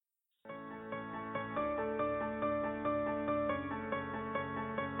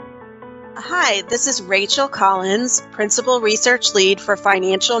Hi, this is Rachel Collins, Principal Research Lead for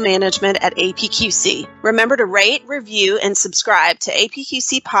Financial Management at APQC. Remember to rate, review, and subscribe to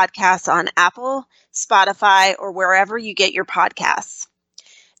APQC podcasts on Apple, Spotify, or wherever you get your podcasts.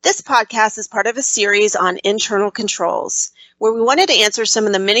 This podcast is part of a series on internal controls, where we wanted to answer some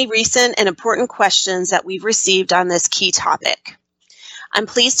of the many recent and important questions that we've received on this key topic. I'm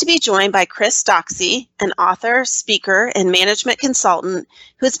pleased to be joined by Chris Doxey, an author, speaker, and management consultant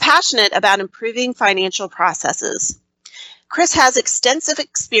who is passionate about improving financial processes. Chris has extensive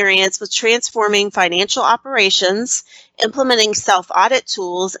experience with transforming financial operations, implementing self-audit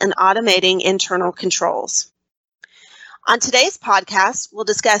tools, and automating internal controls. On today's podcast, we'll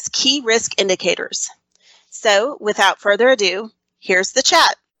discuss key risk indicators. So, without further ado, here's the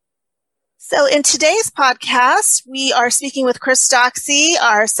chat. So in today's podcast, we are speaking with Chris Doxey,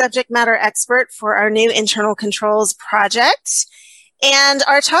 our subject matter expert for our new internal controls project. And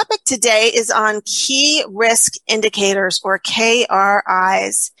our topic today is on key risk indicators, or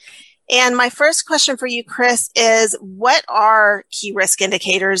KRIs. And my first question for you, Chris, is what are key risk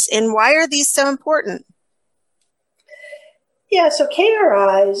indicators and why are these so important? Yeah, so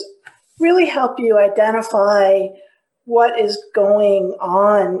KRIs really help you identify what is going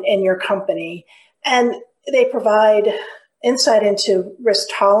on in your company. And they provide insight into risk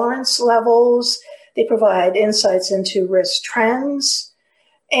tolerance levels. They provide insights into risk trends.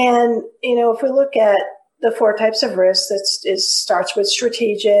 And, if we look at the four types of risks, it starts with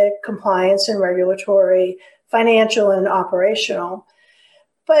strategic, compliance and regulatory, financial and operational.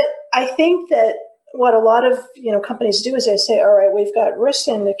 But I think that what a lot of, companies do is they say, all right, we've got risk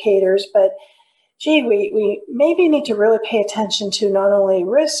indicators, but we maybe need to really pay attention to not only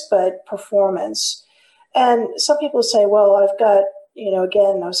risk, but performance. And some people say, well, I've got,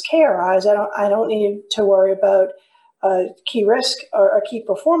 again, those KRIs. I don't need to worry about key risk or key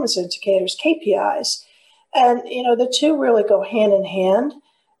performance indicators, KPIs. And, the two really go hand in hand.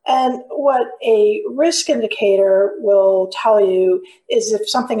 And what a risk indicator will tell you is if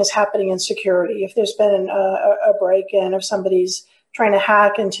something is happening in security, if there's been a break-in, if somebody's trying to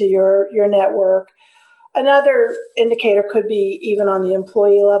hack into your network. Another indicator could be even on the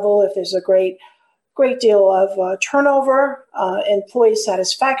employee level, if there's a great deal of turnover, employee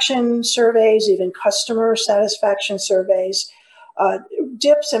satisfaction surveys, even customer satisfaction surveys,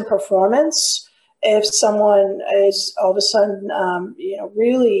 dips in performance. If someone is all of a sudden,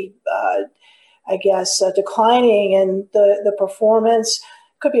 really, declining in the performance,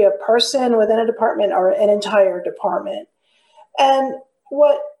 could be a person within a department or an entire department. And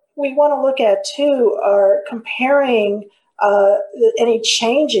what we want to look at, too, are comparing any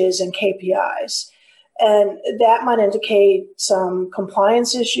changes in KPIs. And that might indicate some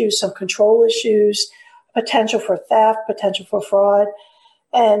compliance issues, some control issues, potential for theft, potential for fraud.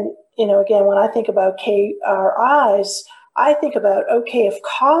 And, again, when I think about KRIs, I think about, okay, if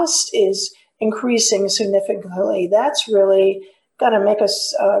cost is increasing significantly, that's really going to make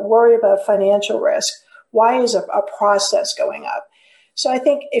us worry about financial risk. Why is a process going up? So I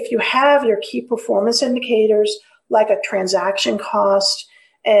think if you have your key performance indicators, like a transaction cost,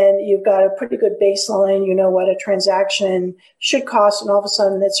 and you've got a pretty good baseline, you know what a transaction should cost, and all of a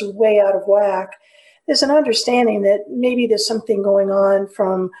sudden it's way out of whack, there's an understanding that maybe there's something going on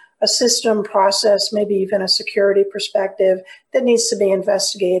from a system process, maybe even a security perspective that needs to be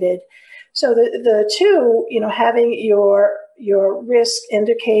investigated. So the two, having your risk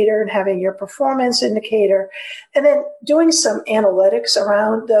indicator and having your performance indicator, and then doing some analytics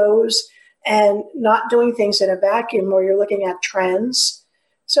around those and not doing things in a vacuum where you're looking at trends.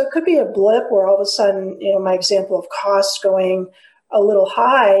 So it could be a blip where all of a sudden, my example of costs going a little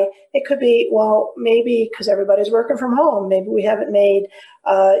high, it could be, well, maybe because everybody's working from home, maybe we haven't made,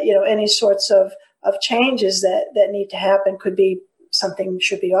 any sorts of changes that need to happen. Could be something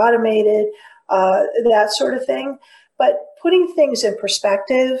should be automated, that sort of thing. But putting things in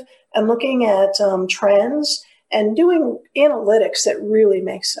perspective and looking at trends and doing analytics that really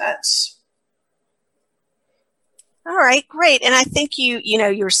makes sense. All right, great. And I think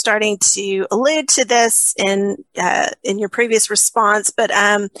you're starting to allude to this in your previous response, but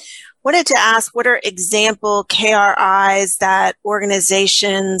wanted to ask, what are example KRIs that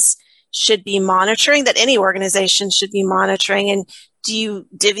organizations should be monitoring, that any organization should be monitoring? And do you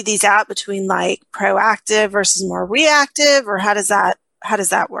divvy these out between like proactive versus more reactive, or how does that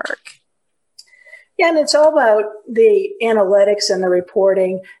work? Yeah, and it's all about the analytics and the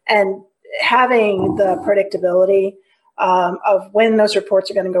reporting and having the predictability of when those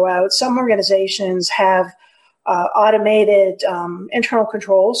reports are going to go out. Some organizations have automated internal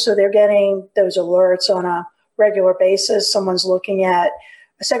controls, so they're getting those alerts on a regular basis. Someone's looking at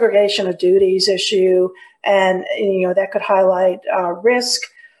segregation of duties issue, and that could highlight risk.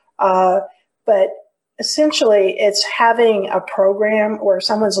 But essentially, it's having a program where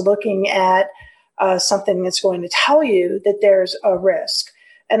someone's looking at something that's going to tell you that there's a risk,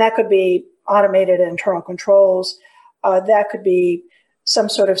 and that could be automated internal controls. That could be some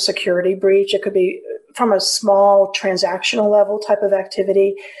sort of security breach. It could be from a small transactional level type of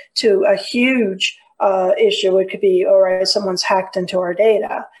activity to a huge issue. It could be, all right, someone's hacked into our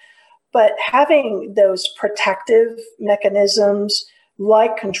data. But having those protective mechanisms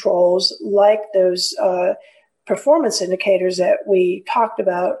like controls, like those performance indicators that we talked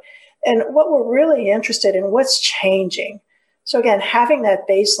about, and what we're really interested in, what's changing. So again, having that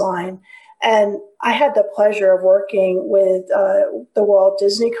baseline. And I had the pleasure of working with the Walt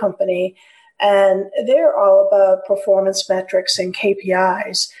Disney Company, and they're all about performance metrics and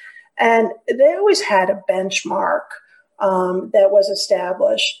KPIs. And they always had a benchmark that was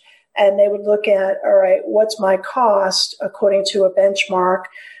established. And they would look at, all right, what's my cost according to a benchmark?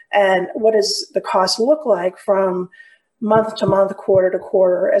 And what does the cost look like from month to month, quarter to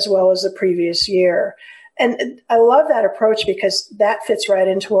quarter, as well as the previous year? And I love that approach because that fits right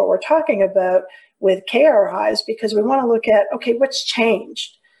into what we're talking about with KRIs, because we want to look at, okay, what's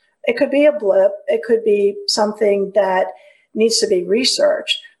changed? It could be a blip. It could be something that needs to be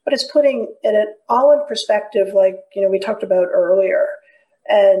researched, but it's putting it all in perspective, like, we talked about earlier.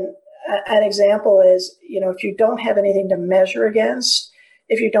 And an example is, if you don't have anything to measure against,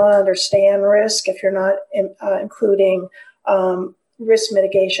 if you don't understand risk, if you're not including risk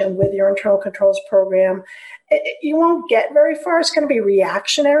mitigation with your internal controls program, you won't get very far. It's going to be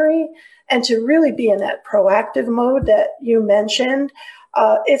reactionary. And to really be in that proactive mode that you mentioned,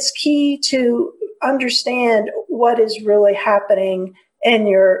 it's key to understand what is really happening in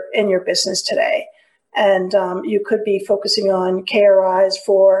your business today. And you could be focusing on KRIs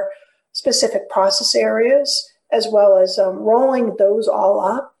for specific process areas, as well as rolling those all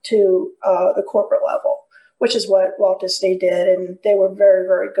up to the corporate level, which is what Walt Disney did. And they were very,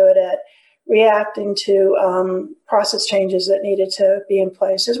 very good at reacting to process changes that needed to be in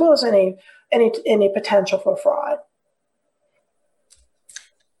place, as well as any potential for fraud.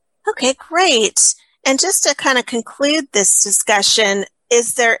 Okay, great. And just to kind of conclude this discussion,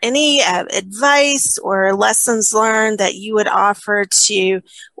 is there any advice or lessons learned that you would offer to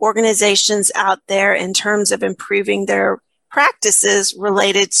organizations out there in terms of improving their practices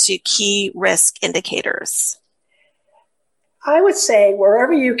related to key risk indicators? I would say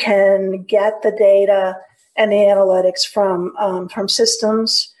wherever you can get the data and the analytics from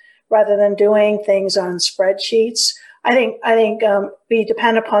systems, rather than doing things on spreadsheets. I think we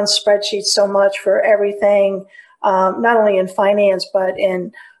depend upon spreadsheets so much for everything, not only in finance, but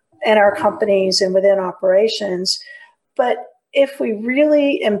in our companies and within operations. But if we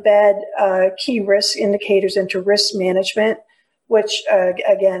really embed key risk indicators into risk management, which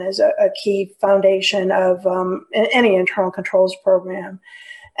again is a key foundation of any internal controls program.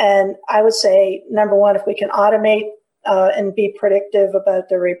 And I would say, number one, if we can automate and be predictive about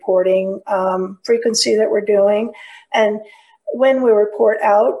the reporting frequency that we're doing. And when we report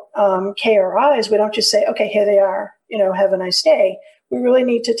out KRIs, we don't just say, okay, here they are, have a nice day. We really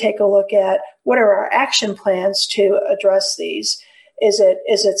need to take a look at what are our action plans to address these. Is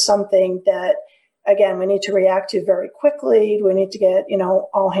it something that, again, we need to react to very quickly? Do we need to get,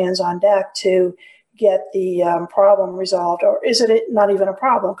 all hands on deck to get the problem resolved? Or is it not even a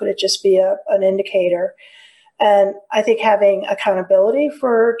problem? Could it just be an indicator? And I think having accountability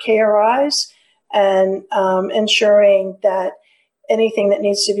for KRIs and ensuring that anything that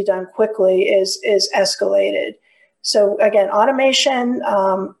needs to be done quickly is escalated. So again, automation,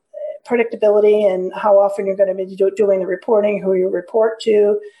 predictability, and how often you're going to be doing the reporting, who you report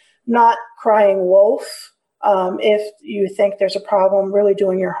to, not crying wolf if you think there's a problem, really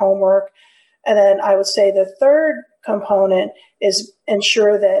doing your homework. And then I would say the third component is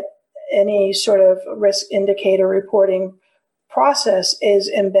ensure that any sort of risk indicator reporting process is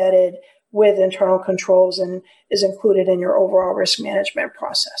embedded with internal controls and is included in your overall risk management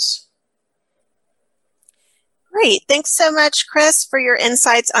process. Great. Thanks so much, Chris, for your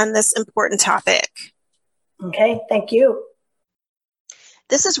insights on this important topic. Okay, thank you.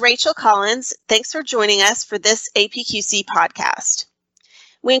 This is Rachel Collins. Thanks for joining us for this APQC podcast.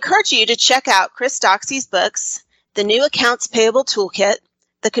 We encourage you to check out Chris Doxey's books, The New Accounts Payable Toolkit,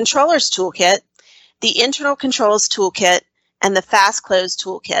 The Controller's Toolkit, the Internal Controls Toolkit, and the Fast Close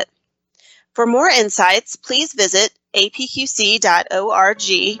Toolkit. For more insights, please visit apqc.org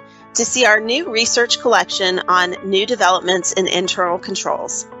to see our new research collection on new developments in internal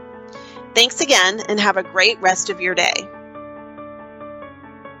controls. Thanks again, and have a great rest of your day.